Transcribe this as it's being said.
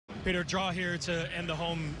Peter, draw here to end the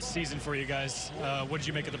home season for you guys. What did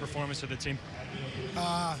you make of the performance of the team?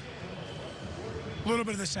 A little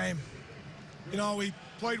bit of the same. You know, we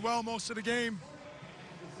played well most of the game.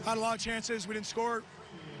 Had a lot of chances. We didn't score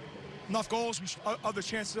enough goals. Other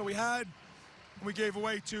chances that we had, and we gave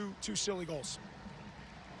away two silly goals.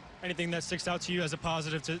 Anything that sticks out to you as a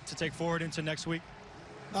positive to take forward into next week?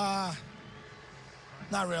 Not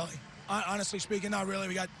really. Honestly speaking, not really.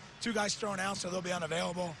 We got 2 guys thrown out, so they'll be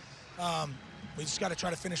unavailable. We just got to try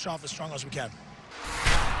to finish off as strong as we can.